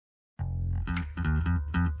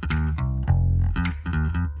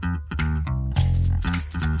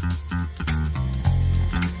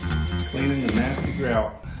cleaning the nasty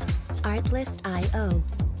grout. Artlist.io.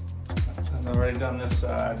 I've already done this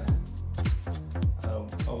side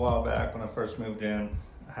a while back when I first moved in.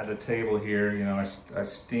 I had a table here, you know, I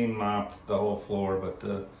steam mopped the whole floor, but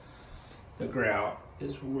the grout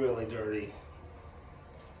is really dirty.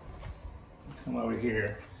 Come over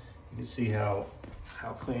here, you can see how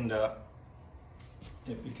cleaned up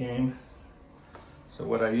it became. So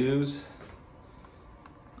what I use,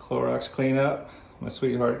 Clorox cleanup. My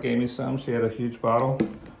sweetheart gave me some. She had a huge bottle.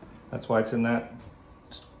 That's why it's in that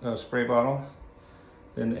spray bottle.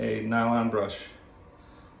 Then a nylon brush.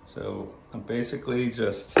 So I'm basically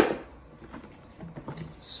just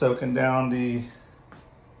soaking down the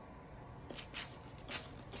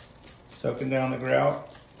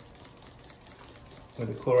grout with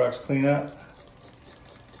the Clorox cleanup,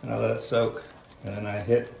 and I let it soak. And then I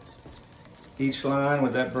hit each line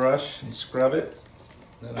with that brush and scrub it.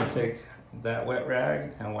 Then I take that wet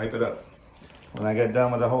rag and wipe it up. When I get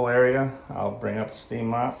done with the whole area, I'll bring up the steam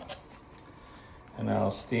mop and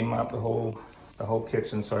I'll steam mop the whole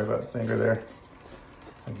kitchen. Sorry about the finger there.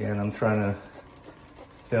 Again, I'm trying to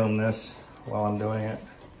film this while I'm doing it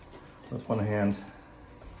with one hand.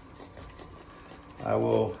 I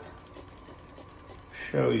will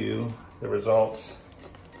show you the results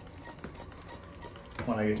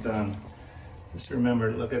when I get done. Just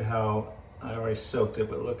remember, look at how I already soaked it,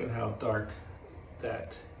 but look at how dark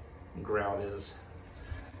that grout is.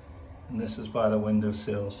 And this is by the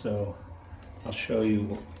windowsill, so I'll show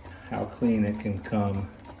you how clean it can come.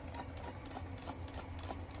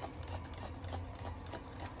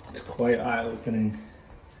 It's quite eye-opening.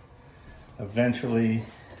 Eventually, you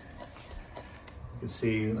can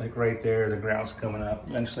see, like right there, the grout's coming up.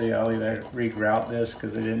 Eventually I'll either re-grout this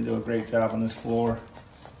because they didn't do a great job on this floor,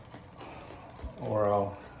 or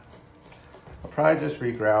I'll probably just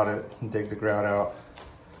re-grout it and dig the grout out,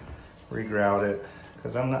 re-grout it,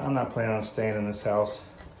 because I'm not planning on staying in this house.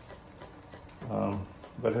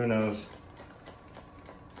 But who knows?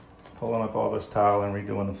 Pulling up all this tile and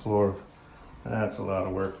redoing the floor, that's a lot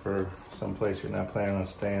of work for some place you're not planning on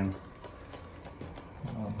staying.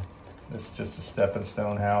 This is just a stepping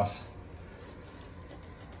stone house.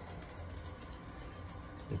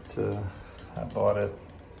 I bought it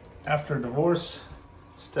after divorce.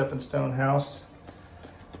 Stepping stone house.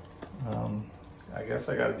 I guess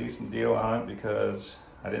I got a decent deal on it because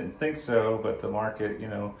I didn't think so, but the market, you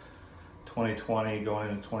know, 2020 going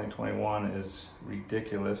into 2021 is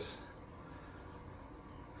ridiculous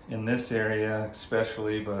in this area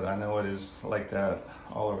especially, but I know it is like that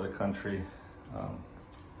all over the country.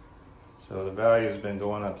 So the value has been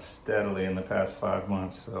going up steadily in the past 5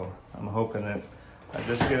 months, so I'm hoping that I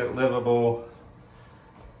just get it livable,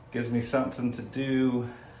 gives me something to do,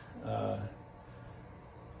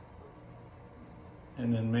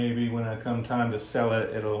 and then maybe when it comes time to sell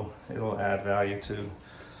it, it'll add value to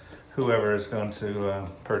whoever is going to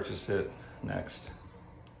purchase it next.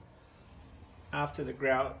 After the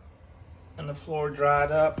grout and the floor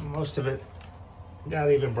dried up, most of it got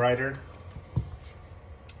even brighter.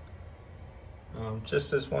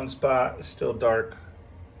 Just this one spot is still dark,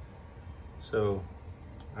 so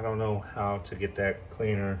I don't know how to get that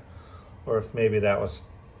cleaner, or if maybe that was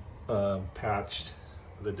patched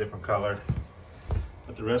with a different color.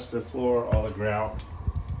 But the rest of the floor, all the grout,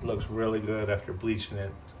 looks really good after bleaching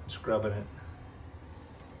it, scrubbing it.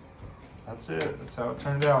 That's it, that's how it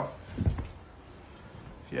turned out.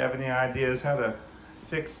 If you have any ideas how to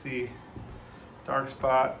fix the dark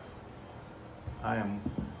spot, I am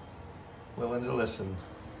willing to listen.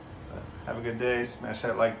 But have a good day, smash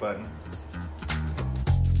that like button.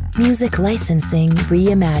 Music licensing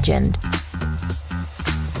reimagined.